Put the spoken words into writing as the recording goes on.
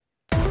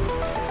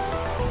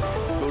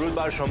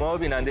درود بر شما.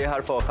 بیننده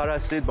حرف آخر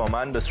هستید. با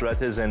من به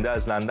صورت زنده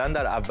از لندن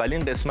در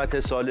اولین قسمت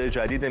سال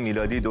جدید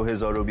میلادی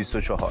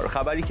 2024.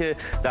 خبری که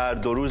در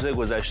 2 روز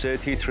گذشته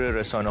تیتر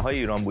رسانه‌های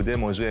ایران بوده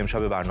موضوع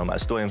امشب برنامه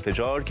است. 2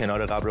 انفجار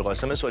کنار قبر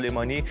قاسم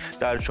سلیمانی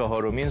در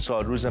 4مین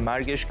سالروز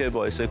مرگش که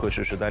باعث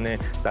کشته شدن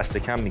دست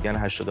کم میگن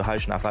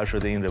 88 نفر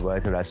شده. این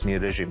روایت رسمی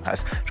رژیم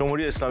هست.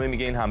 جمهوری اسلامی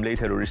میگه این حمله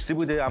تروریستی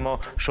بوده، اما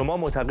شما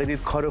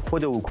معتقدید کار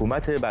خود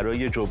حکومت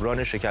برای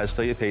جبران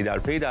شکست‌های پی در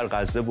پی در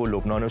غزه و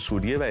لبنان و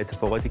سوریه و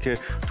اتفاقاتی که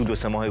تو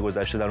 2-3 ماه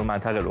گذشته در اون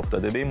منطقه رخ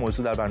داده. به این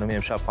موضوع در برنامه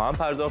امشب خواهم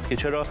پرداخت که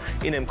چرا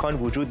این امکان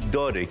وجود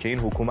داره که این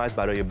حکومت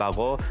برای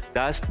بقا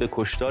دست به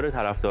کشتار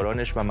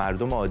طرفدارانش و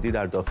مردم عادی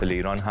در داخل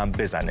ایران هم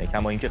بزنه،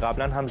 کما اینکه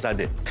قبلا هم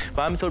زده.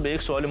 و همینطور به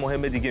یک سوال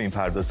مهم دیگه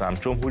میپردازم.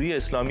 جمهوری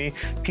اسلامی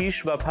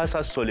پیش و پس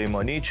از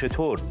سلیمانی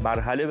چطور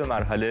مرحله به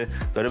مرحله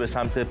داره به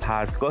سمت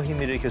پرتگاهی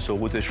میره که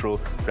سقوطش رو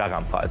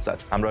رقم خواهد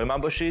زد؟ همراه من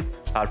باشید.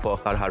 حرف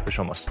آخر حرف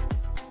شماست.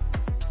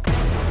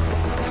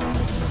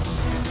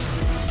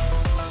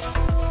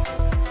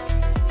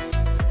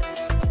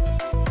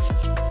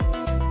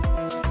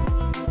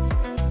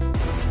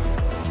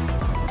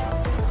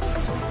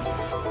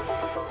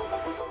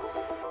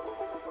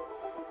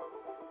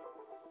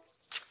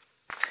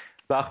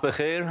 وقت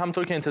بخیر.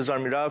 همطور که انتظار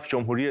میرفت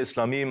جمهوری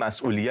اسلامی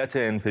مسئولیت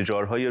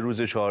انفجارهای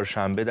روز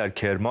چهارشنبه در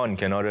کرمان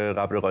کنار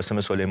قبر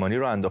قاسم سلیمانی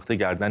رو انداخته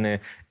گردن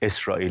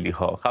اسرائیلی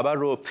ها. خبر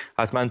رو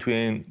حتما توی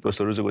این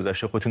 2 روز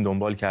گذشته خودتون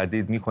دنبال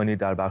کردید، میکنید.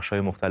 در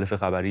بخش‌های مختلف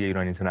خبری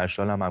ایرانی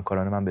اینترنشنال هم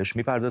همکاران من بهش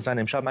میپردازن.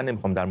 امشب من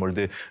نمیخوام در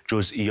مورد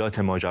جزئیات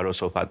ماجرا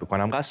صحبت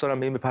بکنم. قصد دارم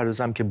به این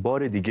بپردازم که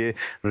بار دیگه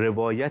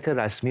روایت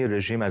رسمی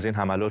رژیم از این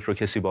حملات رو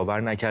کسی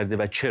باور نکرده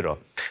و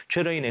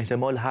چرا این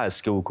احتمال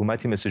هست که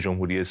حکومتی مثل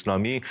جمهوری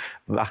اسلامی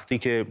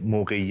وقتی که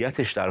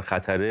موقعیتش در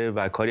خطره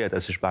و کاری از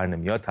دستش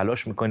برنمیاد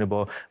تلاش میکنه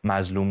با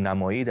مظلوم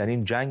نمایی در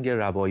این جنگ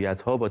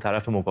روایت ها با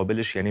طرف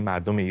مقابلش یعنی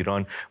مردم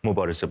ایران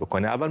مبارزه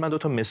بکنه. اول من 2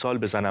 تا مثال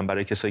بزنم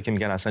برای کسایی که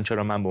میگن اصلا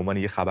چرا من به عنوان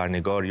یک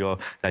خبرنگار یا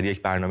در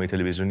یک برنامه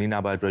تلویزیونی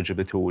نباید راجع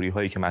به تئوری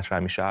هایی که مطرح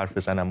میشه حرف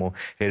بزنم و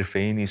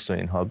حرفه‌ای نیست و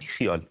اینها. بی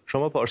خیال.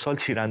 شما پارسال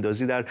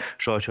تیراندازی در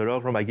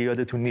شاهچراغ رو مگه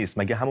یادتون نیست؟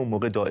 مگه همون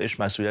موقع داعش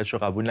مسئولیتش رو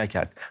قبول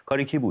نکرد؟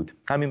 کاری کی بود؟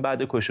 همین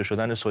بعد کشته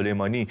شدن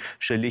سلیمانی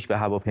شلیک به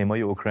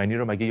هواپیمای اوکراینی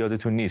رو مگه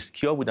یادتون نیست؟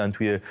 کیا بودن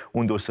توی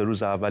اون 2-3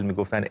 روز اول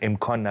میگفتن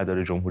امکان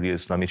نداره جمهوری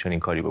اسلامی چنین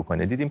کاری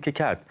بکنه؟ دیدیم که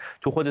کرد.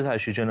 تو خود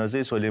تشییع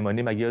جنازه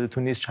سلیمانی مگه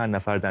یادتون نیست چند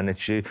نفر در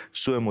نتیجه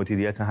سوء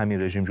مدیریت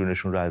همین رژیم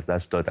جونشون رو از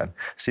دست دادن؟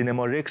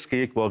 سینما رکس که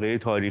یک واقعه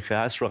تاریخی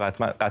هست رو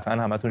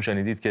قطعا همتون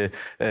شنیدید که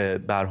به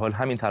هر حال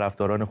همین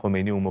طرفداران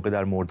خمینی اون موقع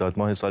در مرداد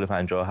ماه سال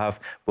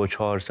 57 با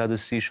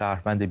 430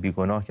 شهروند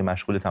بیگناه که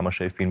مشغول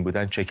تماشای فیلم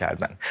بودن چه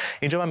کردن.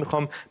 اینجا من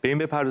میخوام به این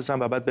بپردازم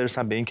و بعد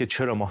برسم به اینکه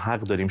چرا ما حق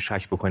داریم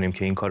شک بکنیم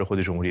که این کار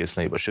خود جمهوری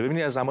اسلامی باشه.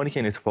 ببینید از زمانی که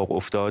این اتفاق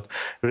افتاد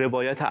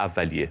روایت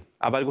اولیه.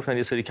 اول گفتن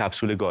یه سری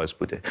کپسول گاز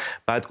بوده،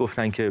 بعد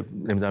گفتن که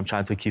نمیدونم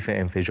چند تا کیف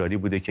انفجاری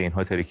بوده که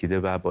اینها ترکیده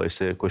و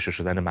باعث کشته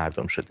شدن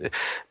مردم شده،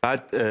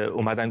 بعد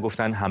اومدن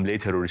گفتن حمله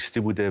تروریستی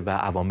بوده و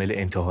عوامل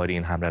انتحاری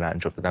این حمله رو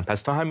انجام دادن.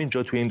 پس تا همین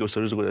جا توی این 2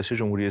 روز گذشته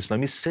جمهوری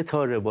اسلامی 3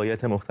 تا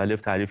روایت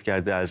مختلف تعریف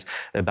کرده از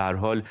به هر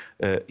حال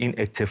این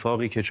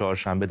اتفاقی که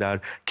چهارشنبه در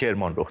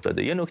کرمان رخ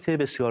داده. یه نکته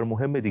بسیار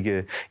مهم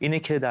دیگه اینه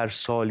که در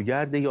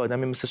سالگرد یه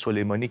آدمی مثل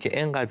سلیمانی که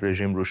اینقدر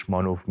رژیم روش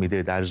مانور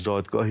میده در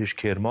زادگاهش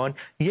کرمان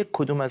یک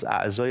کدوم از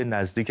اعضای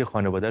نزدیک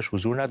خانواده‌اش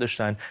حضور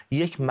نداشتن.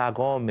 یک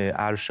مقام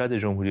ارشد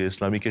جمهوری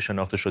اسلامی که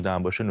شناخته شده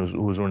هم باشه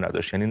حضور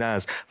نداشت. یعنی نه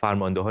از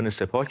فرماندهان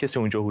سپاه کسی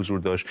اونجا حضور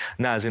داشت،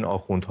 نه از این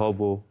آخوندها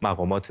و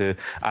مقامات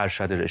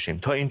ارشد رژیم.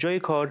 تا اینجای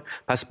کار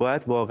پس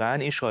باید واقعا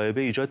این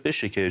شایبه ایجاد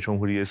بشه که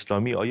جمهوری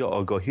اسلامی آیا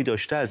آگاهی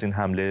داشته از این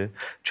حمله؟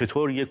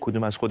 چطور یک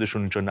کدوم از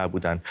خودشون اونجا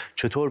نبودن؟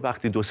 چطور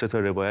وقتی 2-3 تا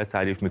روایت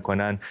تعریف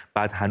میکنن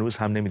بعد هنوز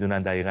هم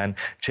نمیدونن دقیقاً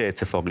چه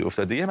اتفاقی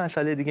افتاده؟ یه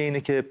مسئله دیگه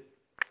اینه که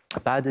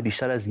بعد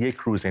بیشتر از 1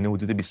 روز یعنی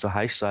حدود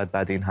 28 ساعت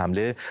بعد این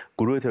حمله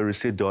گروه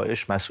تروریستی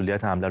داعش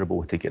مسئولیت حمله رو به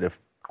عهده گرفت.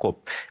 خب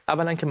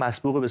اولا که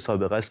مسبوق به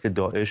سابقه است که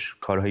داعش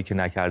کارهایی که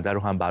نکرده رو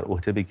هم بر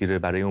عهده بگیره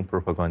برای اون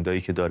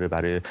پروپاگاندایی که داره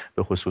برای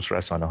به خصوص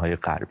رسانه‌های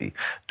غربی.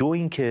 2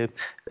 اینکه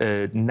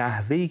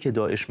نحوهی که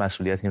داعش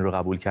مسئولیت این رو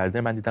قبول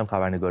کرده، من دیدم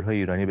خبرنگارهای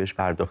ایرانی بهش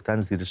پرداختن،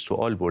 زیر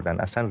سوال بردن.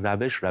 اصلا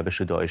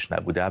روش داعش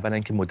نبوده. اولا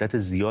که مدت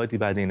زیادی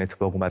بعد این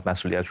اتفاق اومد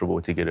مسئولیت رو به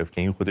عهده گرفت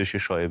که این خودش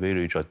شایعه‌ای رو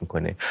ایجاد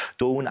میکنه.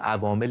 2 اون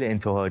عوامل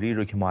انتحاری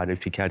رو که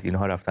معرفی کرد،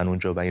 اینها رفتن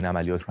اونجا و این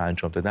عملیات رو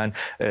انجام دادن،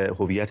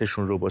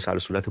 هویتشون رو با سر و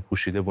صورت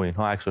پوشیده و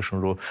اینها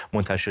عکساشون رو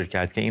منتشر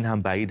کرد که این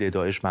هم بعید.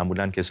 داعش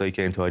معمولا کسایی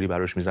که انتحاری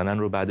براش میزنن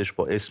رو بعدش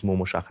با اسم و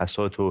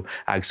مشخصات و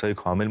عکسای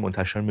کامل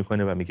منتشر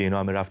میکنه و میگه اینا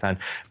هم رفتن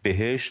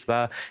بهشت.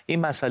 و این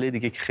مسئله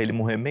دیگه که خیلی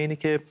مهمه اینه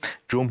که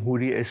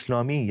جمهوری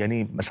اسلامی،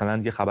 یعنی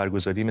مثلا یه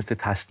خبرگزاری مثل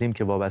تسنیم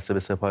که وابسته به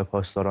سپاه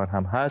پاسداران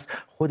هم هست،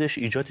 خودش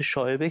ایجاد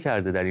شایعه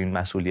کرده در این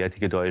مسئولیتی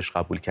که داعش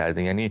قبول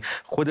کرده. یعنی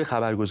خود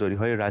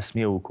خبرگزاری‌های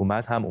رسمی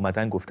حکومت هم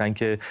اومدن گفتن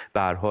که به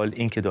هر حال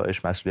این که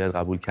داعش مسئولیت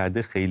قبول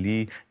کرده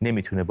خیلی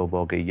نمیتونه با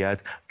واقعیت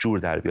جور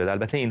در بیاد.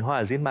 البته البته اینها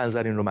از این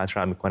منظر این رو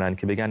مطرح میکنن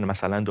که بگن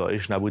مثلا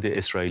داعش نبوده،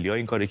 اسرائیلی‌ها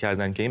این کارو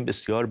کردن، که این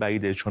بسیار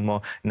بعیده، چون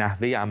ما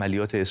نحوه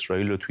عملیات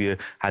اسرائیل رو توی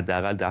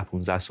حداقل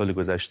 10-15 سال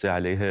گذشته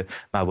علیه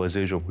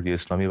مواضع جمهوری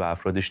اسلامی و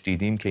افرادش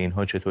دیدیم که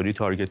اینها چطوری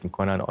تارگت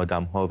میکنن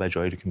آدم‌ها و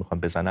جایی رو که میخوان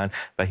بزنن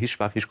و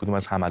هیچ وقت هیچ کدوم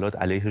از حملات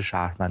علیه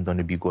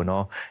شهروندان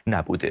بیگناه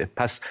نبوده.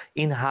 پس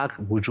این حق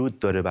وجود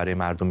داره برای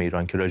مردم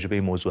ایران که راجع به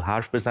این موضوع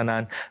حرف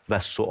بزنن و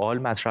سؤال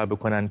مطرح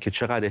بکنن که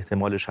چقدر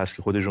احتمالش هست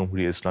که خود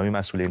جمهوری اسلامی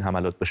مسئول این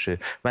حملات باشه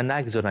و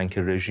نگذارن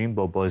که رژیم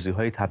با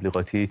بازی‌های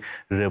تبلیغاتی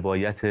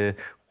روایت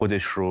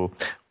خودش رو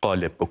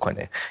غالب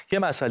بکنه. یه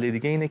مسئله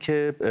دیگه اینه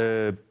که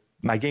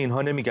مگه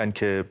اینها نمیگن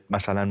که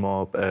مثلا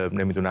ما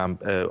نمیدونم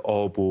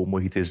آب و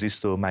محیط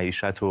زیست و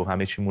معیشت و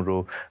همه چیمون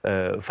رو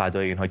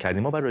فدای اینها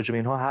کردیم؟ ما باید راجع به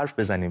اینها حرف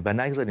بزنیم و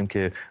نگذاریم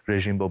که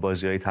رژیم با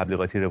بازی‌های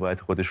تبلیغاتی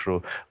روایت خودش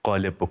رو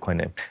غالب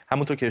بکنه.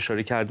 همونطور که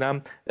اشاره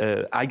کردم،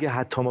 اگه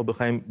حتی ما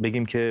بخوایم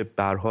بگیم که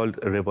به هر حال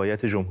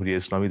روایت جمهوری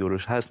اسلامی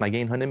درست هست، مگه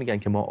اینها نمیگن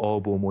که ما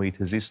آب و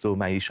محیط زیست و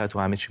معیشت و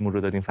همه چیمون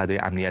رو دادیم فدای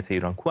امنیت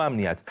ایران؟ کو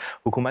امنیت؟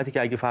 حکومتی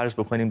که اگه فرض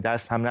بکنیم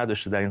دست هم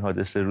نداشته در این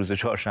حادثه روز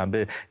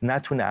چهارشنبه،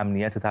 نتونه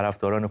امنیت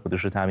طرفداران خودش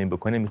رو تامین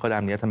بکنه، میخواد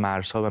امنیت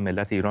مرزها و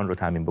ملت ایران رو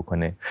تامین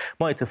بکنه.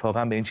 ما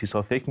اتفاقا به این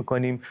چیزها فکر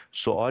میکنیم،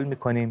 سوال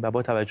میکنیم و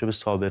با توجه به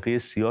سابقه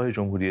سیاه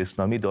جمهوری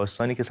اسلامی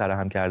داستانی که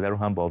سرهم کرده رو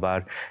هم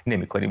باور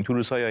نمیکنیم. تو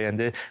روزهای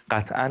آینده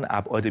قطعا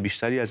ابعاد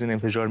بیشتری از این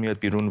انفجار میاد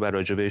بیرون و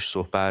راجع بهش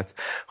صحبت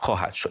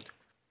خواهد شد.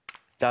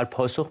 در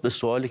پاسخ به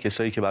سوال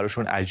کسایی که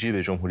براشون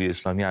عجیبه جمهوری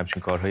اسلامی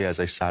همچین کارهایی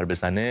ازش سر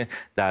بزنه،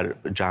 در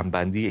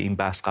جنبندی این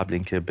بحث قبل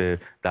اینکه به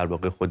در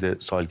واقع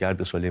خود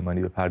سالگرد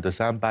سلیمانی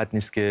بپردازم، بد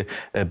نیست که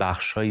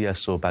بخشایی از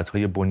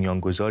صحبت‌های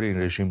بنیانگذار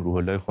این رژیم روح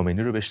الله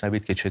خمینی رو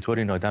بشنوید که چطور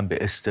این آدم به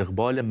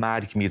استقبال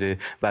مرگ میره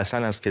و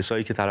اصلا از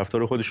کسایی که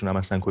طرفدار خودشون هم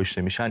اصلا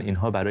کشته میشن،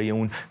 اینها برای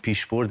اون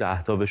پیشبرد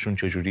اهدافشون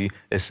چجوری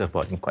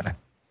استقبال میکنن.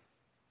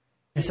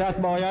 نهضت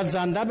باید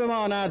زنده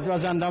بماند و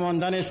زنده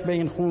ماندنش به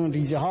این خون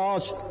ریزه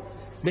هاست.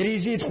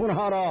 بریزید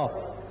خونها را،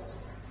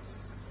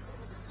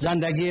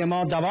 زندگی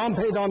ما دوام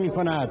پیدا می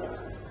کند.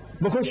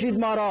 بکشید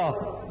ما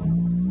را،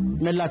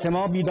 ملت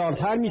ما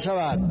بیدارتر می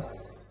شود.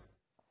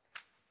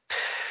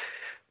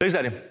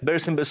 بگذاریم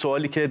برسیم به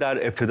سوالی که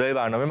در ابتدای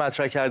برنامه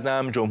مطرح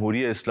کردم.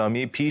 جمهوری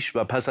اسلامی پیش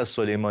و پس از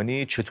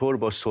سلیمانی چطور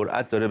با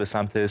سرعت داره به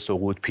سمت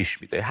سقوط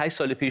پیش میره؟ 8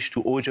 سال پیش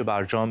تو اوج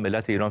برجام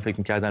ملت ایران فکر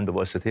می‌کردن به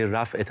واسطه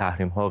رفع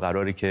تحریم‌ها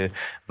قراره که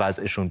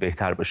وضعشون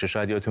بهتر باشه.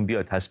 شاید یادتون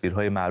بیاد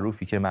تصویرهای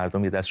معروفی که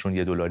مردم یه دستشون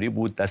 $1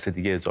 بود، دست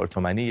دیگه 1000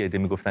 تومانی، یه عده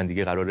میگفتن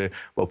دیگه قراره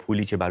با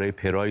پولی که برای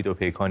پراید و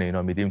پیکان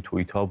اینا میدیم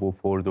تویوتا و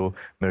فورد و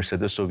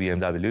مرسدس و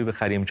BMW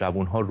بخریم.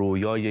 جوان‌ها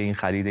رویای این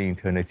خرید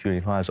اینترنتی و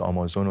اینها از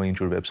آمازون و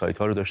اینجور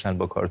وبسایت‌ها رو داشتن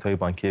با کارت‌های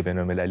بانکی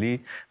بین‌المللی،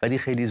 ولی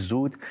خیلی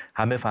زود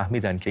همه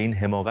فهمیدن که این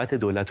حماقت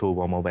دولت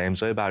اوباما و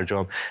امضای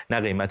برجام نه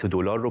قیمت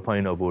دلار رو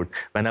پایین آورد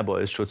و نه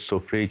باعث شد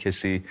سفره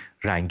کسی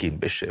رنگین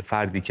بشه.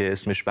 فردی که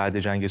اسمش بعد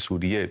جنگ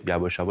سوریه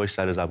یواش یواش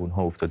سر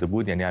زبون‌ها افتاده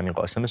بود، یعنی همین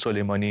قاسم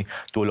سلیمانی،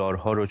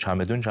 دلارها رو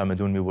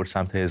چمدون می‌برد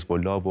سمت حزب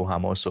الله و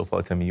حماس و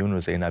فاطمیون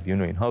و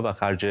زینبیون و اینها و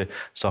خرج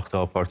ساخت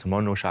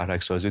آپارتمان و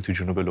شهرک‌سازی تو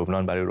جنوب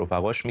لبنان برای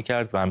رفقاش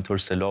می‌کرد و همینطور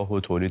سلاح و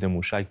تولید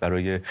موشک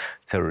برای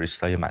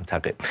تروریست‌های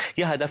منطقه.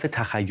 یه هدف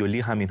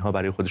تخیلی هم اینها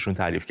برای خودشون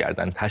تعریف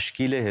کردن: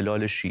 تشکیل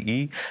هلال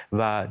شیعی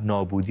و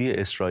نابودی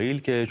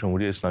اسرائیل که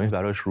جمهوری اسلامی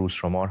براش روز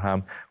شمار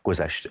هم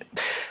گذشته.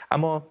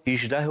 اما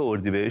 18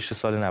 اردیبهشت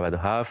سال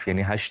 97،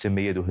 یعنی 8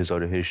 می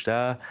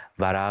 2018،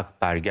 ورق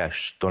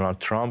برگشت. دونالد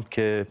ترامپ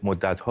که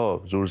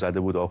مدت‌ها زور زده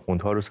بود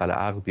آخوندها رو سر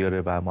عقل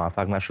بیاره و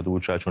موفق نشده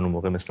بود، شاید چون اون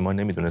موقع مثل ما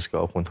نمیدونست که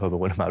آخوندها به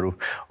قول معروف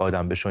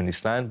آدم بشو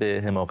نیستن،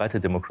 به حماقت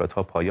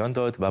دموکرات‌ها پایان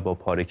داد و با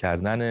پاره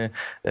کردن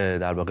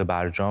در واقع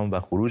برجام و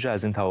خروج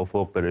از این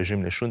توافق به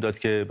رژیم نشون داد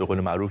که به قول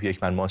معروف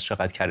یک من ماست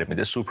چقدر کره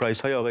میده.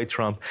 سورپرایزهای آقای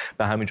ترامپ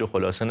به همینجا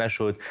خلاصه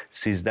نشد.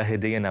 13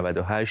 دی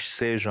 98،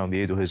 3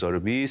 ژانویه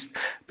 2020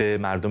 به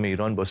مردم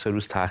ایران با 3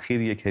 روز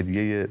تأخیر یک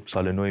هدیه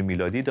سال نو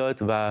میلادی داد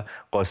و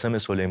قاسم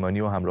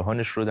سلیمانی و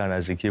همراهانش رو در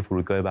نزدیکی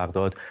فرودگاه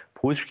بغداد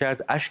پودر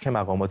کرد. اشک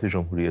مقامات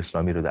جمهوری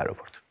اسلامی رو در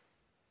آورد.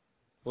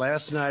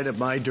 Last night at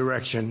my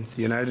direction,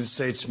 the United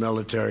States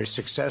military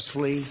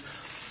successfully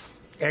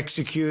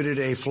executed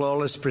a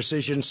flawless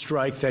precision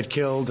strike that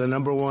killed the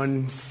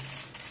 #1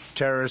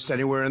 terrorist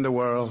anywhere in the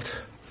world,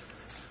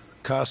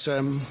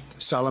 Qasem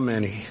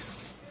Soleimani.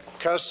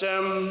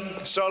 Qasem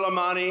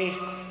Soleimani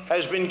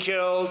has been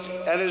killed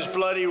and his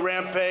bloody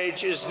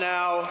rampage is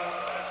now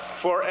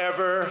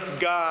forever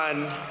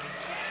gone.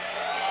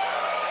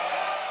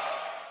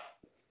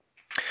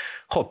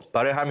 خب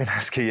برای همین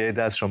هست که یه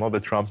عده از شما به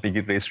ترامپ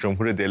میگید رئیس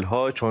جمهور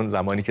دلها، چون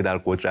زمانی که در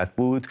قدرت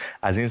بود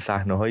از این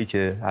صحنه‌هایی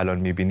که الان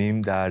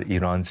می‌بینیم در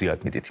ایران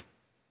زیاد می‌دیدیم.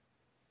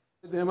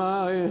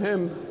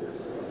 دمائهم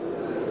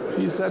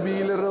فی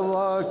سبیل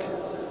رضاک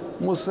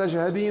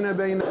مستشهدین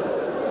بین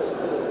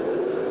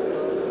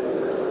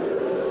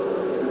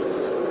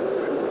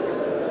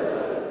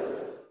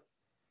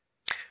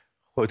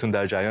خودتون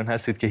در جریان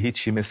هستید که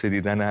هیچی مثل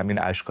دیدن همین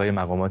اشک‌های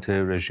مقامات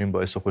رژیم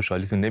باعث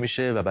خوشحالیتون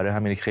نمیشه و برای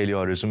همین خیلی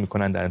آرزو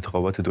میکنن در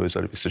انتخابات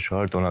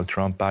 2024 دونالد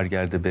ترامپ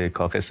برگرده به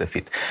کاخ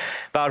سفید.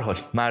 به هر حال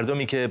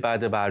مردمی که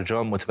بعد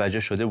برجام متوجه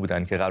شده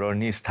بودن که قرار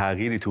نیست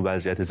تغییری تو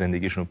وضعیت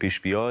زندگیشون پیش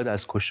بیاد،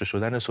 از کشته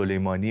شدن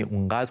سلیمانی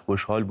اونقدر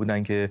خوشحال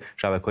بودن که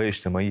شبکه‌های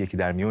اجتماعی یکی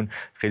در میون،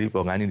 خیلی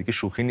واقعا این دیگه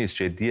شوخی نیست،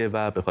 جدیه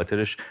و به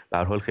خاطرش به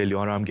هر حال خیلی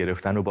ها رو هم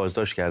گرفتن و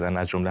بازداشت کردن.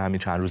 از جمله همین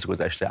چند روز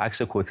گذشته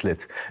عکس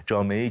کتلت،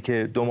 جامعه‌ای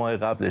که 2 ماه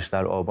قبلش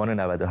در آبان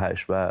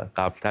 98 و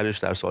قبلترش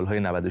در سالهای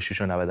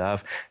 96 و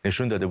 97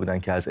 نشون داده بودن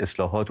که از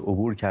اصلاحات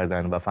عبور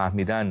کردن و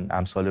فهمیدن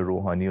امثال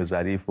روحانی و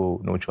ظریف و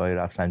نوچه‌های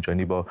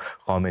رفسنجانی با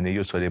خامنه‌ای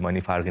و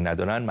سلیمانی فرقی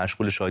ندارن،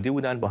 مشغول شادی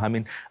بودن، با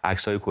همین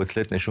عکس‌های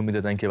کتلت نشون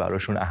میدادن که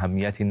براشون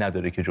اهمیتی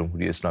نداره که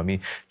جمهوری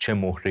اسلامی چه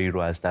مهره‌ای رو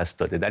از دست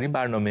داده. در این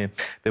برنامه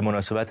به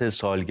مناسبت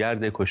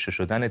سالگرد کشته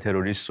شدن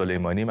تروریست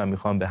سلیمانی من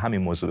میخوام به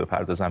همین موضوع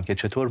بپردازم که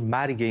چطور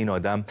مرگ این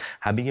آدم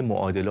همه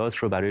معادلات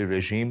رو برای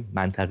رژیم،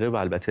 منطقه و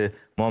البته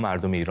ما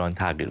مردم ایران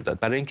تغییر داد.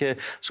 برای اینکه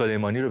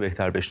سلیمانی رو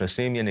بهتر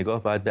بشناسیم یه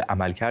نگاه باید به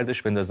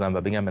عملکردش بندازم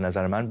و بگم به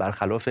نظر من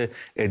برخلاف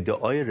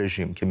ادعای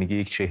رژیم که میگه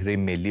یک چهره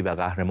ملی و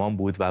قهرمان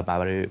بود و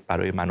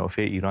برای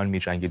منافع ایران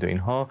میجنگید و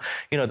اینها،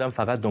 این آدم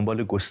فقط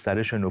دنبال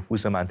گسترش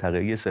نفوذ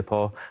منطقه‌ای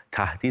سپاه،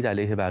 تهدید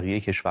علیه بقیه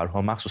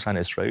کشورها مخصوصا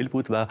اسرائیل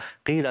بود و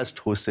غیر از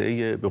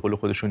توسعه به قول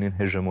خودشون این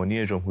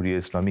هژمونی جمهوری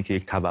اسلامی که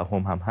یک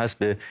توهم هم هست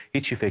به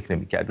هیچی فکر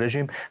نمی‌کرد.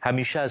 رژیم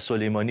همیشه از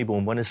سلیمانی به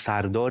عنوان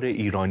سردار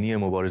ایرانی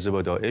مبارزه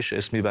با داعش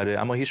اسم میبره،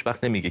 اما هیچ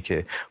وقت نمیگه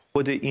که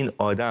خود این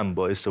آدم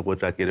باعث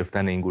قدرت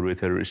گرفتن این گروه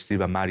تروریستی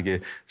و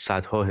مرگ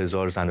صدها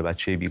هزار زن و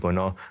بچه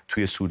بیگناه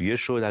توی سوریه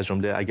شد. از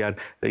جمله اگر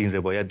این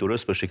روایت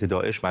درست باشه که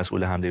داعش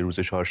مسئول حمله روز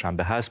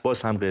چهارشنبه هست،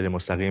 باز هم غیر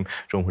مستقیم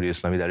جمهوری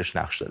اسلامی درش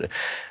نقش داره.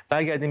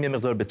 برگردیم یه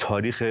مقدار به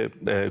تاریخ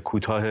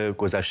کوتاه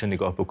گذشته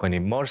نگاه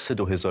بکنیم. مارس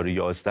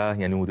 2011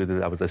 یعنی حدود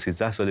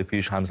 12-13 سال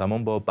پیش،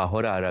 همزمان با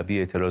بهار عربی،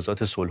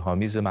 اعتراضات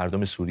صلح‌آمیز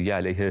مردم سوریه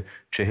علیه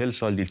 40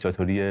 سال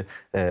دیکتاتوری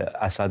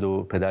اسد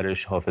و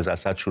پدرش حافظ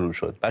اسد شروع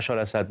شد. بشار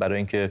اسد برای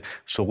اینکه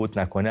سقوط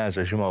نکنه از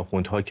رژیم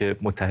آخوندها که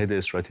متحد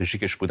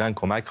استراتژیکش بودن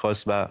کمک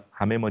خواست و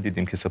همه ما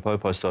دیدیم که سپاه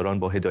پاسداران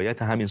با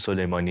هدایت همین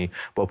سلیمانی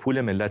با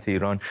پول ملت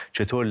ایران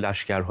چطور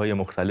لشکرهای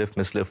مختلف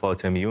مثل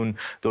فاطمیون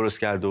درست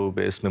کرد و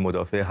به اسم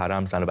مدافع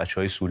حرم زن و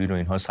بچه‌های سوری رو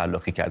اینها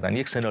سلاخی کردن.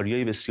 یک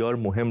سناریوی بسیار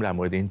مهم در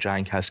مورد این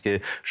جنگ هست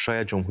که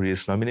شاید جمهوری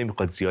اسلامی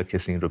نمیخواد زیاد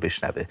کسی این رو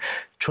بشنوه،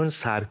 چون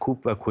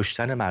سرکوب و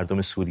کشتن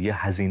مردم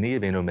سوریه هزینه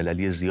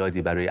بین‌المللی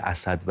زیادی برای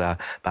اسد و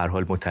به هر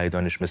حال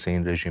متحدانش مثل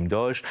این رژیم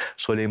داشت.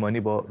 سلیمانی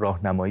با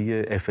راهنمایی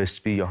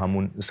FSB یا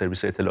همون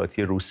سرویس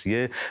اطلاعاتی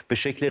روسیه به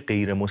شکل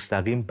غیر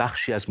مستقیم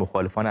بخشی از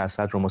مخالفان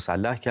اسد رو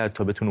مسلح کرد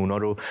تا بتونه اونا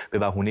رو به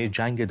بهونه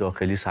جنگ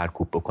داخلی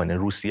سرکوب بکنه.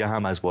 روسیه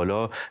هم از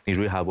بالا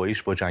نیروی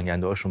هواییش با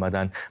جنگنده‌هاش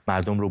اومدن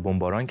مردم رو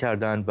بمباران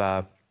کردن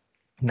و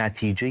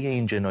نتیجه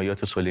این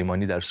جنایات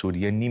سلیمانی در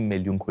سوریه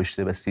 500,000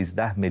 کشته و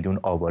 13 میلیون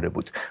آواره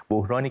بود.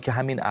 بحرانی که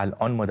همین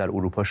الان ما در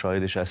اروپا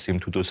شاهدش هستیم.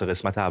 تو 2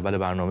 قسمت اول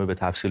برنامه به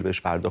تفصیل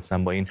بهش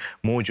پرداختم. با این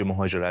موج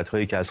مهاجرت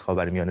هایی که از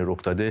خاورمیانه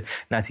رخ داده،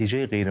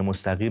 نتیجه غیر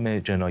مستقیم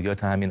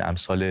جنایات همین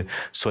امثال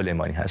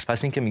سلیمانی هست.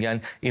 پس این که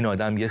میگن این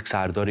آدم یک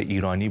سردار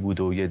ایرانی بود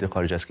و یه عده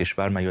خارج از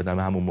کشور، من یادم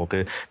همون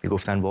موقع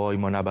میگفتن وای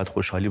ما نباید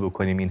خوشحالی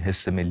بکنیم، این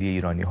حس ملی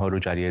ایرانی ها رو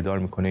جریه دار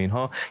میکنه،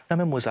 اینها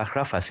همه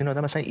مزخرف است. این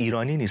آدم اصلا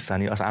ایرانی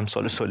نیستن، اصلا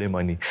امثال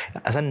سلیمانی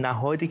اصلا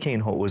نهادی که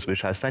اینها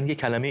عضوش هستن یک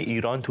کلمه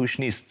ایران توش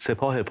نیست.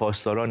 سپاه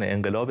پاسداران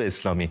انقلاب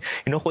اسلامی،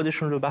 اینا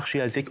خودشون رو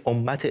بخشی از یک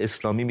امت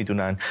اسلامی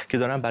میدونن که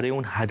دارن برای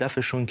اون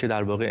هدفشون که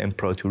در واقع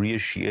امپراتوری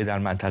شیعه در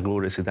منطقه و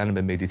رسیدن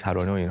به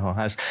مدیترانه و اینها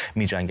هست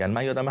میجنگن.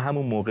 من یادم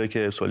همون موقع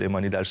که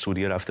سلیمانی در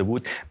سوریه رفته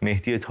بود،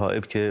 مهدی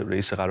طائب که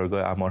رئیس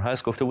قرارگاه اعمار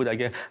هست گفته بود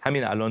اگه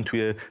همین الان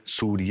توی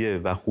سوریه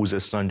و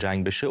خوزستان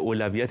جنگ بشه،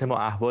 اولویت ما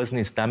اهواز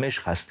نیست،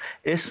 دمشق هست.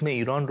 اسم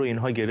ایران رو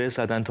اینها گره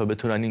زدن تا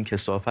بتونن این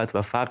کثافت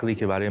و فقری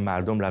که برای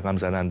مردم رقم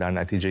زدن در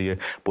نتیجه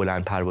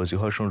بلند پروازی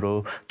هاشون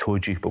رو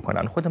توجیه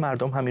بکنن. خود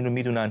مردم همین رو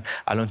میدونن.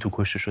 الان تو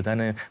کشته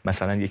شدن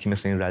مثلا یکی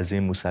مثل این رضی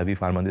موسوی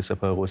فرمانده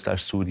سپاه قدس در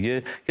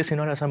سوریه، کسی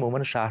اینا رو اصلا به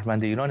عنوان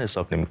شهروند ایران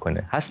حساب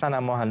نمیکنه. هستن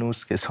اما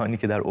هنوز کسانی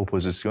که در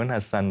اپوزیسیون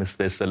هستن مثل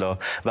به اصطلاح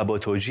و با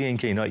توجیه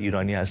اینکه اینا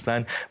ایرانی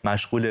هستن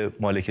مشغول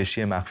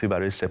مالکشی مخفی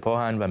برای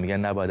سپاهن و میگن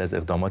نباید از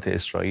اقدامات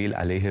اسرائیل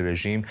علیه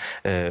رژیم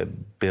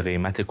به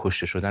قیمت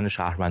کشته شدن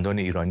شهروندان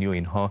ایرانی و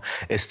اینها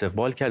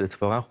استقبال کرد.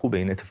 اتفاقا خوبه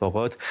این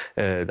اتفاقات،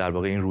 در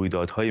واقع این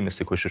رویدادهای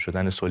مثل کشته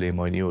شدن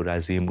سلیمانی و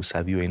رضی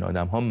موسوی و این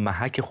آدم‌ها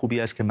محک خوبی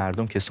است که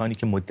مردم، کسانی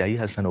که مدعی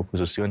هستن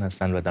اپوزیسیون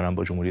هستن و دارن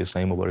با جمهوری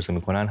اسلامی مبارزه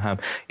میکنن، هم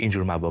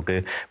اینجور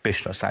مواقع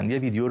بشناسن. یه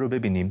ویدیو رو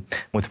ببینیم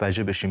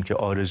متوجه بشیم که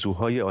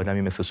آرزوهای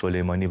آدمی مثل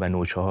سلیمانی و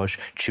نوچه‌هاش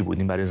چی بود.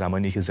 این برای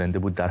زمانی که زنده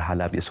بود در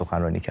حلب یه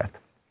سخنرانی کرد.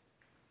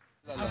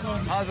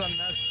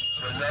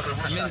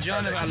 من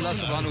جانب الله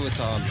سبحانه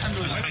وتعالى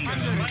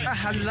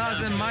أهل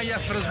لازم ما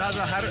يفرز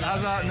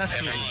هذا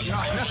نسل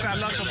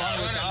الله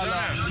سبحانه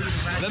وتعالى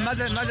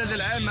بمدد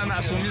الأئمة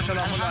معصومين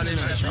سلام الله عليهم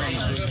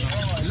أجمعين.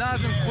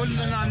 لازم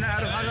كلنا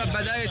نعرف هذا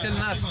بداية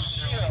النصر،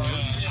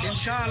 ان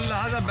شاء الله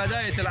هذا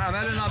بدايه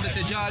العملنا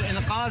باتجاه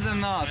انقاذ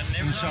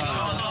الناس ان شاء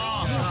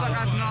الله، مو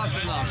فقط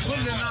ناسنا،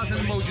 كل الناس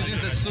الموجودين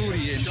في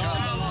سوريا ان شاء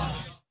الله.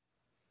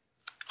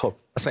 خب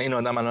مثلا این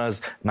آدم الان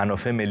از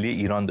منافع ملی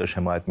ایران داشت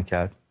حمایت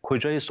میکرد.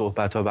 کجای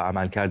صحبت‌ها و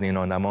عملکرد این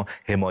آدم‌ها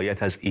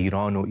حمایت از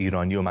ایران و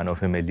ایرانی و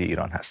منافع ملی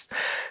ایران هست؟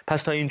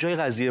 پس تا اینجای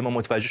قضیه ما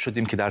متوجه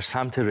شدیم که در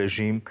سمت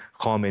رژیم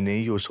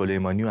خامنه‌ای و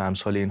سلیمانی و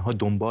امثال اینها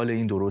دنبال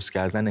این درست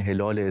کردن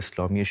هلال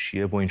اسلامی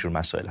شیعه و اینجور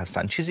مسائل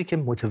هستن. چیزی که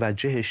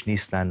متوجهش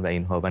نیستن و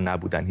اینها و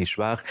نبودن هیچ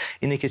وقت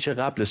اینه که چه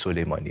قبل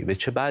سلیمانی و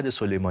چه بعد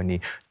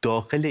سلیمانی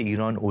داخل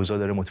ایران اوضاع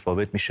داره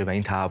متفاوت میشه و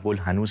این تحول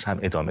هنوز هم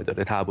ادامه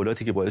داره.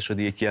 تحولاتی که باعث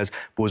شده یکی از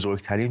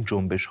بزرگترین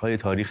جنبش‌های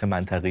تاریخ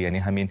منطقه، یعنی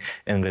همین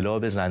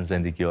انقلاب زن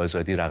زندگی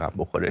آزادی رقم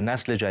بخوره.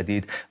 نسل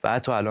جدید و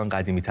حتی الان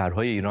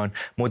قدیمی‌ترهای ایران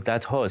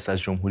مدت‌هاست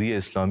از جمهوری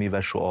اسلامی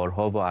و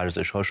شعارها و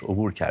ارزش‌هاش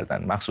عبور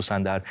کردند. مخصوصا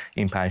در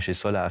این 5-6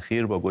 سال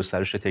اخیر با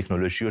گسترش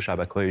تکنولوژی و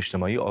شبکه‌های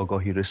اجتماعی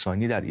آگاهی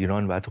رسانی در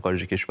ایران و حتی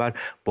خارج کشور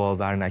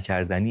باور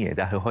نکردنیه.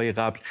 دهه‌های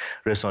قبل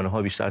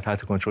رسانه‌ها بیشتر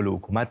تحت کنترل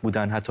حکومت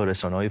بودند، حتی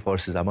رسانه‌های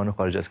فارسی زبان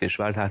خارج از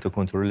کشور تحت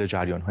کنترل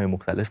جریان‌های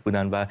مختلف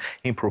بودند و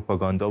این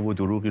پروپاگاندا و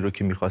دروغی رو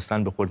که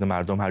می‌خواستن به خورد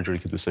مردم هر جوری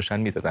که دوست داشتن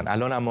میدادن.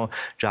 الان اما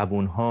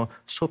جوان‌ها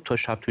صبح تا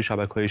شب توی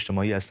شبکه‌های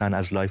اجتماعی هستن،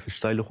 از لایف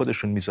استایل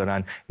خودشون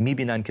میذارن،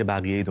 میبینن که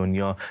بقیه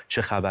دنیا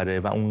چه خبره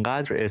و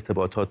اونقدر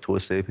ارتباطات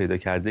توسعه پیدا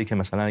کرده که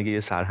مثلا اگه یه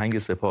سرهنگ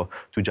سپاه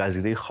تو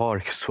جزیره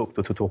خارک صبح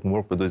دو تا تخم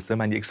مرغ بدزده،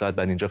 من 1 ساعت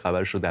بعد اینجا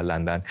خبرش رو در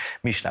لندن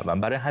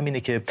میشنوم. برای همینه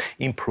که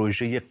این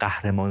پروژه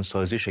قهرمان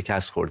سازی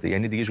شکست خورده.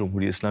 یعنی دیگه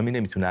جمهوری اسلامی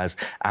نمیتونه از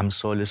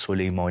امثال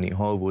سلیمانی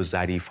ها و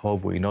ظریف ها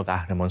و اینا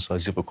قهرمان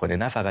سازی بکنه.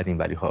 نه فقط این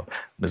ولی ها،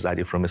 به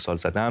ظریف رو مثال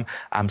زدم،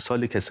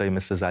 امثال کسایی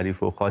مثل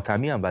ظریف و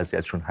خاتمی هم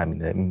وضعیتشون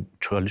همینه. این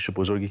چالش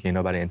بزرگی که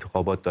اینا برای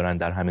انتخابات دارن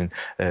در همین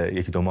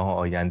 1-2 ماه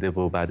آینده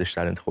و بعدش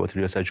در انتخابات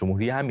ریاست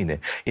جمهوری همینه،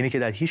 اینه که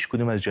در هیچ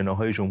کدوم از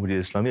جناح‌های جمهوری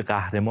اسلامی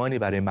قهرمانی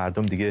برای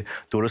مردم دیگه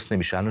درست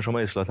نمیشه. الان شما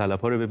اصلاح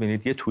طلب‌ها رو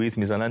ببینید، یه توییت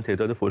میزنن،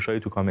 تعداد فحشای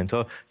تو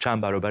کامنت‌ها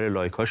چند برابر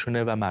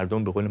لایک‌هاشونه و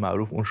مردم به قول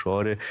معروف اون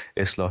شعار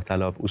اصلاح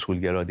طلب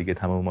اصولگرا دیگه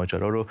تمام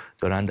ماجرا رو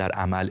دارن در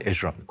عمل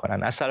اجرا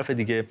میکنن. از طرف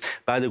دیگه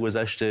بعد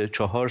گذشت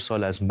 4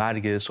 سال از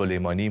مرگ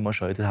سلیمانی ما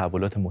شاهد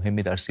تحولات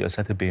مهمی در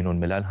سیاست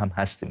بین‌الملل هم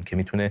هستیم که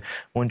میتونه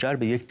منجر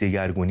به یک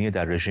دگرگونی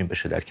در رژیم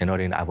بشه، در کنار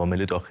این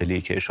عوامل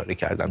داخلی که اشاره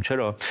کردم.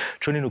 چرا؟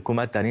 چون این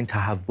حکومت در این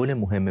تحول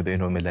مهم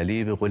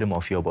بین‌المللی به قول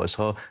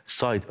مافیابازها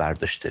ساید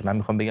برداشته. من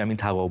میخوام بگم این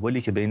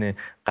تقابلی که بین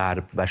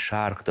غرب و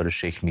شرق داره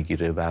شکل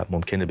میگیره و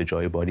ممکنه به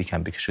جای باریک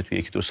هم بکشه توی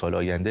 1-2 سال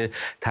آینده،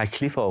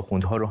 تکلیف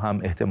آخوندها رو هم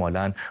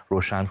احتمالاً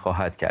روشن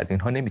خواهد کرد.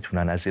 اینها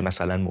نمیتونن از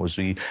مثلا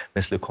موضوعی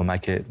مثل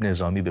کمک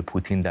نظامی به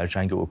پوتین در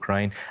جنگ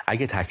اوکراین،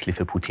 اگه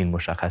تکلیف پوتین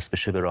مشخص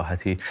بشه، به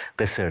راحتی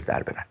قصر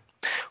در برن.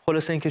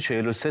 خلاصه اینکه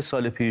 43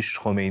 سال پیش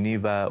خمینی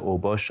و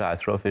اوباش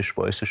اطرافش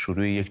باعث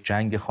شروع یک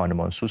جنگ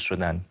خانمانسوز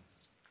شدن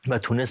و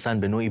تونستن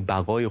به نوعی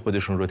بقای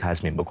خودشون رو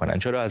تضمین بکنن.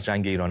 چرا از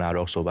جنگ ایران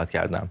عراق صحبت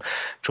کردم؟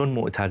 چون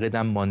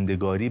معتقدم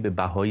ماندگاری به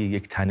بهای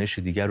یک تنش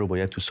دیگر رو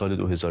باید تو سال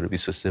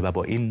 2023 و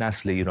با این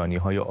نسل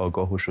ایرانی‌های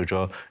آگاه و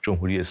شجاع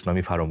جمهوری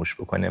اسلامی فراموش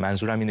بکنه.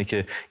 منظورم اینه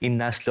که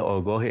این نسل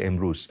آگاه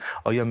امروز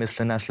آیا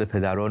مثل نسل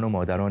پدران و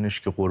مادرانش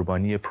که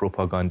قربانی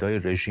پروپاگاندای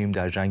رژیم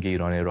در جنگ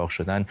ایران عراق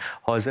شدن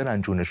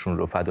حاضرن جونشون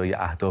رو فدای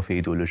اهداف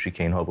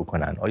ایدئولوژیک اینها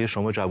بکنن؟ آیا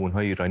شما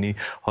جوان‌های ایرانی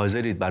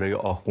حاضرید برای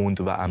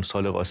آخوند و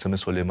امثال قاسم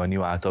سلیمانی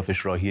و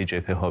اهدافش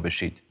جبهه ها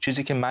بشید؟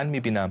 چیزی که من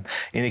میبینم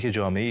اینه که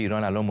جامعه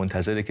ایران الان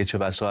منتظره که چه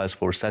بسا از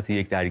فرصت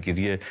یک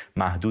درگیری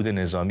محدود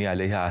نظامی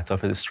علیه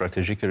اهداف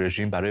استراتژیک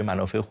رژیم برای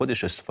منافع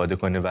خودش استفاده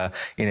کنه و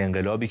این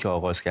انقلابی که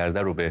آغاز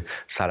کرده رو به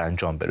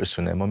سرانجام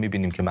برسونه. ما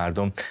میبینیم که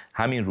مردم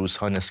همین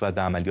روزها نسبت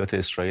به عملیات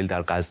اسرائیل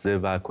در غزه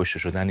و کشته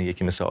شدن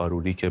یکی مثل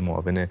آروری که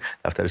معاون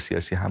دفتر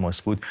سیاسی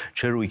حماس بود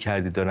چه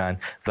رویکردی دارن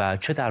و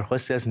چه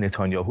درخواستی از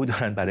نتانیاهو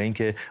دارن برای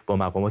اینکه با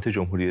مقامات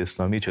جمهوری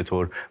اسلامی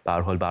چطور به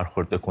هر حال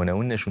برخورد کنه.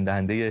 اون نشون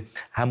دهنده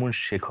همون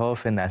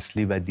شکاف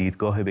نسلی و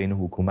دیدگاه بین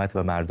حکومت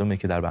و مردمه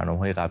که در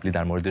برنامه‌های قبلی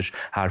در موردش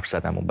حرف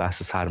زدم، اون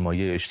بحث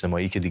سرمایه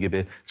اجتماعی که دیگه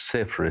به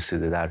 0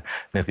 رسیده در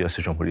مقیاس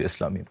جمهوری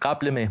اسلامی.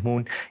 قبل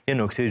مهمون یه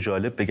نکته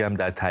جالب بگم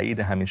در تایید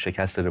همین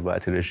شکست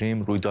روایت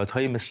رژیم،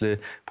 رویدادهای مثل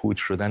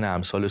پوچ شدن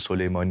امثال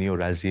سلیمانی و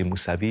رضی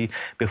موسوی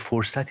به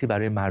فرصتی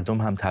برای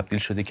مردم هم تبدیل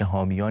شده که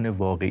حامیان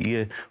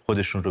واقعی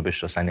خودشون رو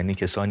بشناسن، یعنی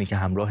کسانی که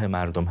همراه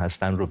مردم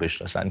هستن رو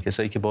بشناسن،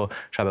 کسایی که با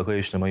شبکه‌های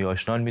اجتماعی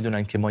آشنان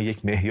میدونن که ما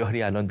یک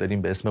معیاری الان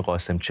داریم به اسم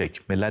قاسم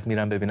چک. ملت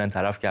میرن ببینن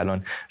طرف که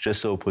الان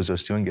جست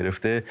اپوزیسیون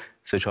گرفته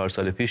 3-4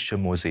 سال پیش چه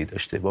موضعی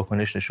داشته،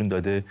 واکنش نشون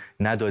داده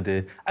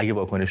نداده، اگه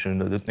واکنش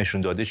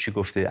نشون داده چی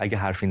گفته، اگه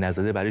حرفی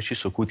نزده برای چی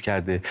سکوت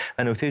کرده.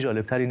 و نکته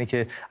جالب‌تر اینه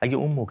که اگه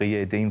اون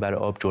موقع عده این ور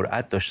آب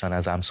جرأت داشتن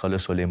از امثال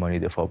سلیمانی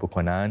دفاع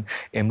بکنن،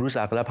 امروز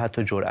اغلب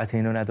حتی جرأت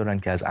اینو ندارن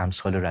که از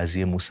امثال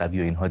رضی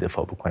موسوی و اینها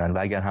دفاع بکنن و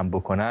اگر هم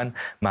بکنن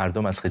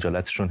مردم از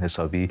خجالتشون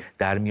حسابی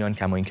در میان،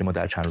 کما اینکه ما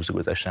در چند روز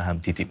گذشته هم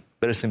دیدیم.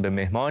 برسیم به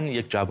مهمان،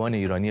 یک جوان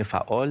ایرانی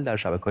فعال در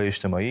شبکه‌های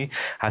اجتماعی.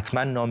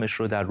 حتما نامش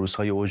رو در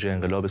روزهای اوج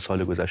انقلاب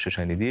سال گذشته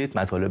شنیدید،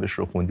 مطالبش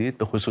رو خوندید،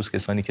 به خصوص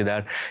کسانی که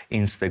در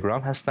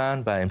اینستاگرام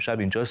هستن و امشب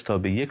اینجاست تا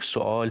به یک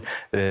سؤال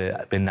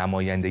به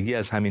نمایندگی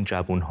از همین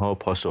جوانها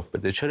پاسخ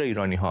بده. چرا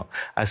ایرانی‌ها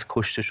از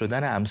کشته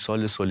شدن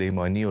امثال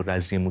سلیمانی و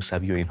رضی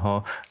موسوی و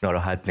اینها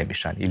ناراحت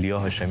نمیشن؟ ایلیا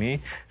هاشمی،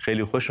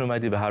 خیلی خوش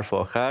اومدی به حرف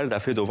آخر.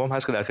 دفعه دوم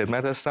هست که در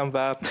خدمت هستم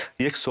و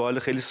یک سوال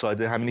خیلی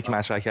ساده همینی که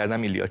مطرح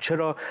کردم. ایلیا،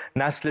 چرا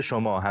نسل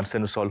شما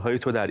همسن و سالهای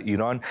تو در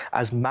ایران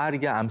از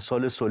مرگ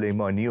امثال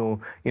سلیمانی و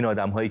این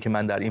آدم‌هایی که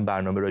من در این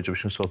برنامه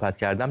راجبشون صحبت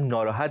کردم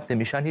ناراحت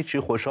نمیشن، هیچی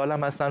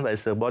خوشحالم هستن و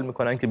استقبال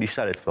میکنن که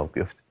بیشتر اتفاق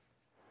بیفته؟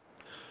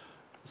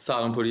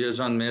 سلام پوریا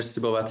جان،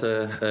 مرسی بابت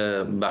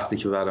وقتی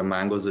که برای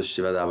من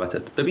گذاشتی و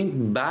دعوتت.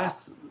 ببین،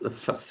 بحث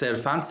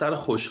صرفاً سر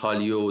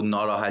خوشحالی و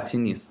ناراحتی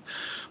نیست.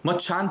 ما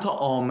چند تا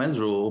عامل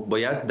رو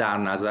باید در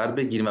نظر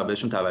بگیریم و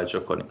بهشون توجه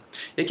کنیم.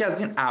 یکی از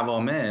این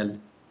عوامل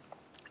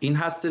این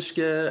هستش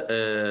که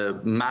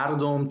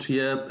مردم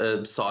توی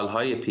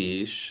سالهای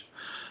پیش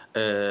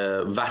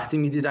وقتی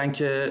می‌دیدن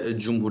که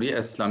جمهوری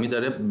اسلامی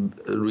داره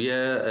روی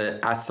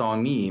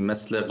اسامی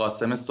مثل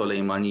قاسم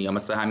سلیمانی یا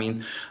مثل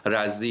همین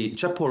رضی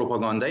چه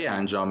پروپاگاندایی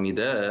انجام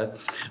میده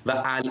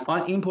و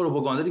الان این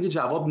پروپاگاندا دیگه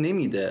جواب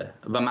نمیده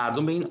و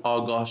مردم به این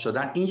آگاه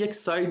شدن، این یک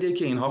سایده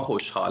که اینها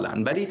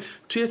خوشحالن. ولی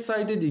توی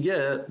ساید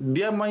دیگه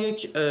بیا ما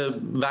یک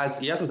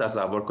وضعیت رو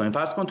تصور کنیم.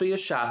 فرض کن تو یه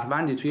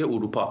شهروندی توی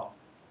اروپا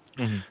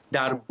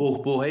در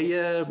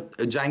بحبوحه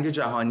جنگ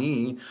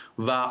جهانی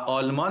و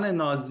آلمان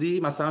نازی،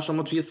 مثلا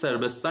شما توی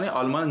صربستانی،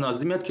 آلمان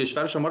نازی میاد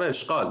کشور شما رو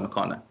اشغال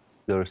میکنه.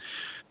 درست.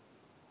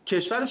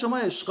 کشور شما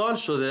اشغال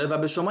شده و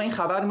به شما این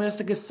خبر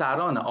میرسه که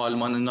سران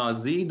آلمان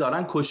نازی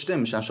دارن کشته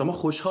میشن. شما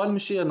خوشحال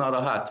میشی یا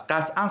ناراحت؟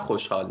 قطعا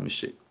خوشحال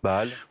میشی.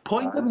 بله.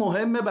 پوینت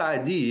مهم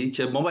بعدی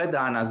که ما باید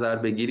در نظر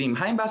بگیریم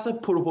همین بحث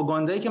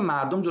پروپاگاندایی که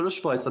مردم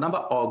جلوش وایسادن و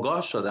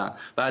آگاه شدن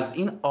و از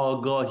این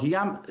آگاهی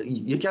هم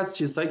یکی از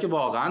چیزهایی که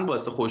واقعا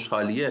باعث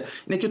خوشحالیه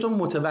اینه که تو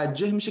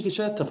متوجه میشه که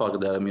چه اتفاقی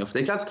داره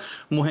میفته. یکی از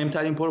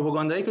مهمترین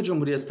پروپاگاندایی که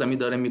جمهوری اسلامی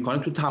داره میکنه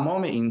تو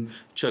تمام این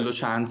 40 و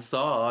چند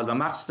سال و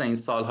مخصوصا این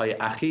سالهای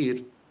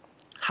اخیر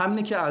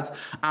همینه که از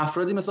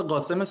افرادی مثل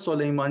قاسم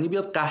سلیمانی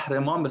بیاد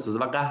قهرمان بسازه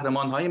و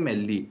قهرمان‌های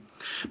ملی.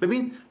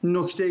 ببین،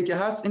 نکته‌ای که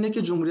هست اینه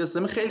که جمهوری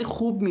اسلامی خیلی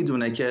خوب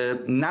میدونه که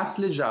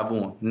نسل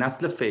جوان،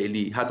 نسل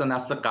فعلی، حتی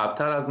نسل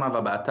قبلتر از من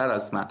و بعدتر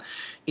از من،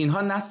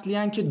 اینها نسلی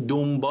هستند که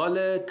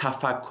دنبال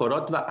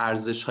تفکرات و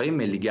ارزش‌های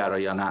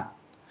ملی‌گرایانه.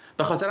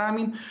 به خاطر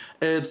همین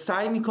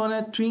سعی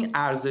میکنه توی این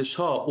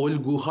ارزش‌ها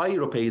الگوهایی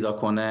رو پیدا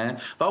کنه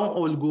و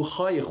اون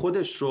الگوهای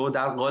خودش رو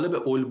در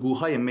قالب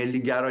الگوهای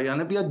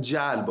ملی‌گرایانه بیاد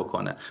جلب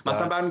کنه.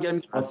 مثلا برمیگردیم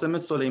که قاسم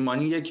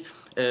سلیمانی یک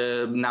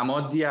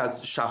نمادی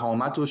از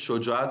شهامت و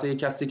شجاعت و یک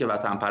کسی که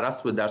وطن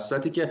پرست بود، در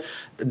صورتی که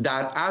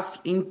در اصل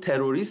این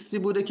تروریستی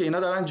بوده که اینا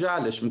دارن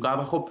جعلش میکنن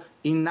و خب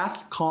این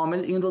نسل کامل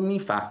این رو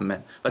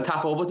میفهمه و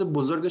تفاوت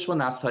بزرگش با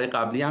نسل‌های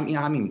قبلی هم این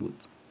همین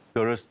بود.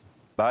 درست.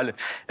 بله،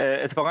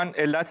 اتفاقا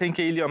علت این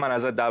که ایلیا من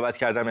ازت دعوت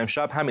کردم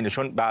امشب همینه،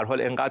 چون به هر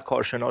حال انقدر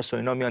کارشناس و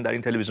اینا میان در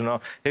این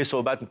تلویزیون‌ها هی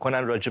صحبت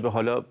میکنن راجع به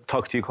حالا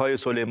تاکتیک‌های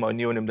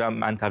سلیمانی و نمیدونم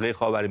منطقه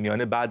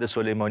خاورمیانه بعد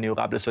سلیمانی و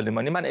قبل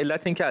سلیمانی. من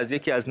علت این که از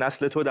یکی از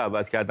نسل تو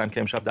دعوت کردم که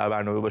امشب در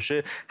برنامه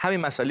باشه همین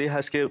مسئله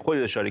هست که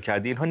خودت اشاره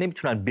کردی. اینها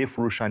نمیتونن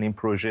بفروشن این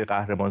پروژه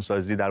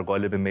قهرمانسازی در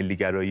قالب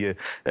ملی‌گرایی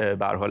به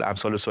هر حال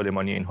امثال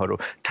سلیمانی اینها رو.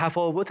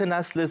 تفاوت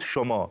نسل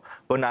شما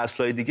با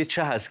نسل‌های دیگه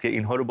چه هست که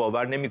اینها رو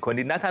باور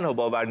نمی‌کنید؟ نه تنها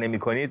باور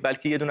نمی‌کنید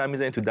بلکه یه دونه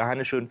میزنید تو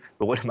دهنشون،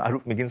 به قول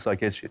معروف میگین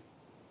ساکت شید.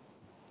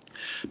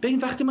 به این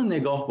وقتی ما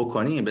نگاه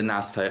بکنیم به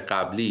نسل‌های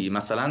قبلی،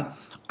 مثلا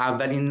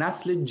اولین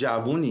نسل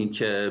جوونی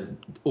که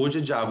اوج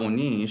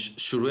جوونیش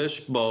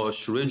شروعش با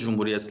شروع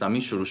جمهوری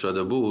اسلامی شروع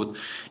شده بود،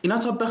 اینا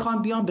تا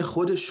بخوان بیان به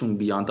خودشون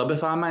بیان، تا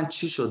بفهمن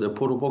چی شده،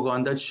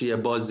 پروپاگاندا چیه،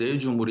 بازی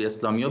جمهوری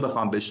اسلامی رو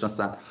بخوان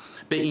بشناسن،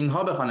 به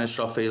اینها بخوان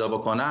اشراف پیدا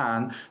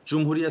بکنن،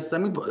 جمهوری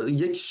اسلامی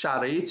یک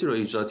شرایطی رو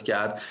ایجاد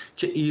کرد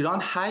که ایران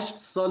 8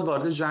 سال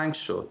وارد جنگ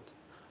شد.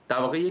 در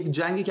واقع یک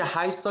جنگی که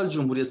 8 سال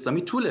جمهوری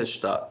اسلامی طولش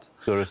داد.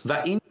 درست. و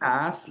این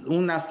نسل،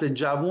 اون نسل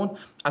جوان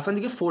اصلا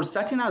دیگه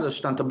فرصتی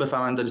نداشتن تا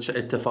بفهمن داره چه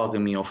اتفاقی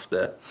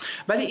میفته.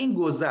 ولی این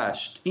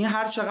گذشت، این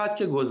هر چقدر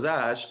که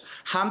گذشت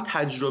هم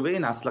تجربه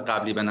نسل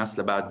قبلی به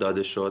نسل بعد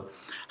داده شد،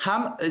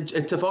 هم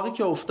اتفاقی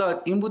که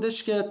افتاد این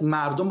بودش که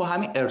مردم با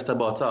همین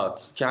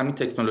ارتباطات که همین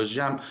تکنولوژی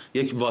هم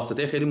یک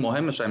واسطه خیلی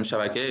مهمش، همین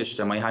شبکه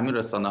اجتماعی، همین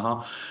رسانه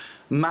ها،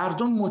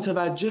 مردم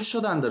متوجه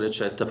شدن داره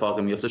چه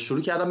اتفاقی میفته،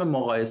 شروع کردن به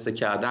مقایسه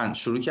کردن،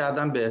 شروع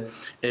کردن به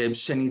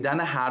شنیدن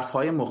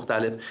حرف‌های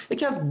مختلف.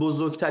 یکی از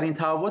بزرگترین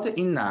تفاوت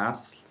این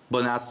نسل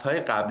با نسل‌های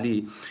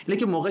قبلی اینه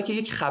که موقعی که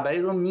یک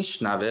خبری رو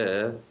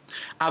میشنوه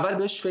اول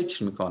بهش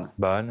فکر میکنه.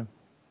 بله.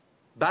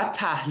 بعد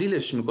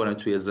تحلیلش میکنه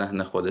توی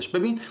ذهن خودش.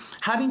 ببین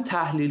همین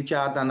تحلیل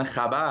کردن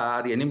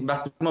خبر، یعنی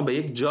وقتی ما به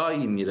یک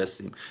جایی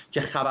میرسیم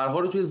که خبرها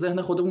رو توی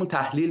ذهن خودمون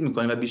تحلیل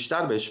میکنیم و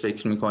بیشتر بهش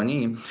فکر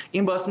میکنیم،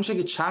 این باعث میشه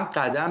که چند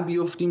قدم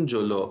بیفتیم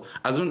جلو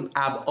از اون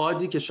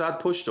ابعادی که شاید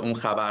پشت اون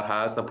خبر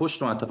هست و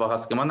پشت اون اتفاق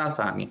هست که ما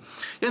نفهمیم.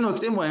 یه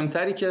نکته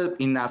مهمتری که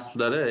این نسل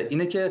داره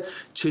اینه که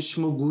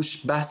چشم و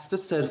گوش بسته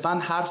صرفاً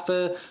حرف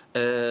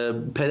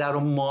پدر و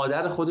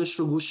مادر خودش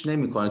رو گوش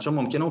نمیکنه، چون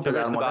ممکنه اون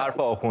پدر و مادر حرف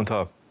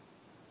آخوندها،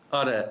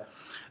 آره،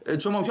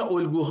 چون ممکنه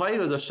الگوهایی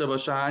رو داشته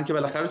باشن که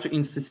بالاخره تو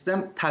این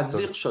سیستم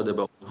تزریق شده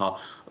به اونها.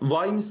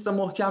 وای میسته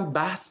محکم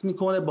بحث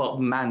میکنه، با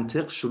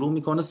منطق شروع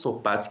میکنه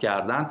صحبت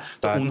کردن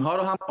تا اونها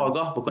رو هم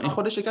آگاه بکنه. این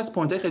خودش یکی از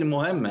پوینت‌های خیلی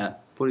مهمه.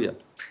 پوریا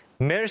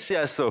مرسی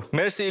از تو.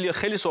 مرسی ایلیا،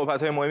 خیلی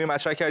صحبت‌های مهمی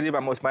مطرح کردی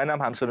و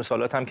مطمئنم همسن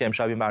سالات هم که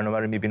امشب این برنامه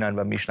رو میبینن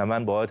و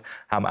میشنون باهات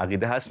هم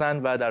عقیده هستن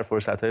و در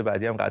فرصت‌های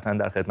بعدی هم قطعا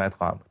در خدمت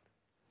خواهم بود.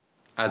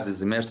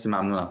 عزیزی مرسی،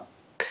 ممنونم.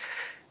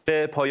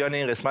 به پایان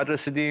این قسمت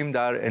رسیدیم.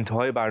 در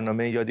انتهای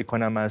برنامه یادی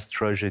کنم از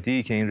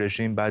تراژدی که این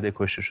رژیم بعد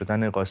کشته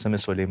شدن قاسم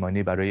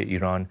سلیمانی برای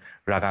ایران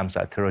رقم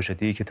زد.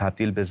 تراژدی که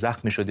تبدیل به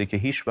زخمی شده که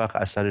هیچ وقت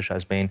اثرش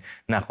از بین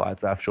نخواهد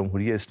رفت.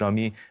 جمهوری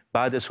اسلامی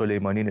بعد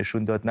سلیمانی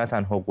نشون داد نه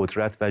تنها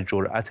قدرت و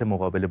جرأت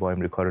مقابله با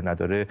امریکا رو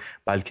نداره،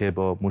 بلکه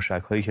با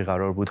موشک‌هایی که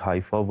قرار بود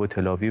حیفا و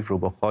تل‌آویو رو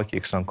با خاک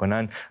یکسان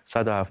کنن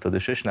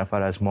 176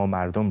 نفر از ما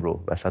مردم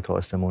رو وسط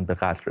آسمون به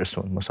قتل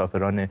رسوند.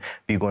 مسافران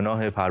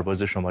بیگناه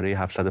پرواز شماره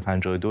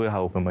 752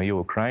 هواپیمایی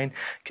اوکراین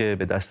که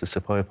به دست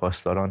سپاه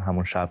پاسداران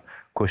همون شب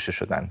کشته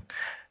شدند.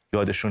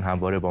 یادشون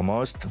همواره با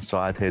ماست.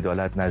 ساعت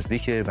عدالت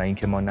نزدیکه و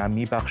اینکه ما نه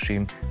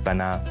میبخشیم و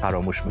نه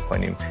فراموش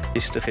میکنیم.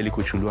 یه چیز خیلی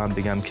کوچولو هم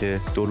بگم که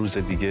 2 روز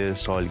دیگه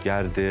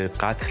سالگرد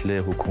قتل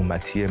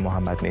حکومتی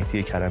محمد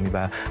مهدی کرمی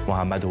و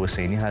محمد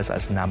حسینی هست.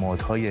 از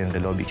نمادهای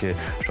انقلابی که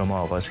شما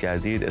آغاز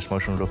کردید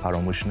اسمشون رو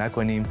فراموش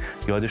نکنیم،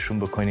 یادشون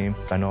بکنیم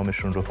و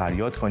نامشون رو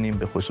فریاد کنیم،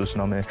 به خصوص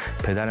نام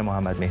پدر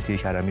محمد مهدی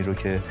کرمی رو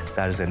که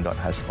در زندان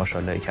هست.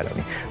 ماشاءالله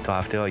کرمی. تا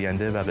هفته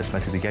آینده و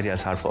قسمت دیگری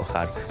از حرف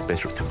آخر،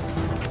 بدرود.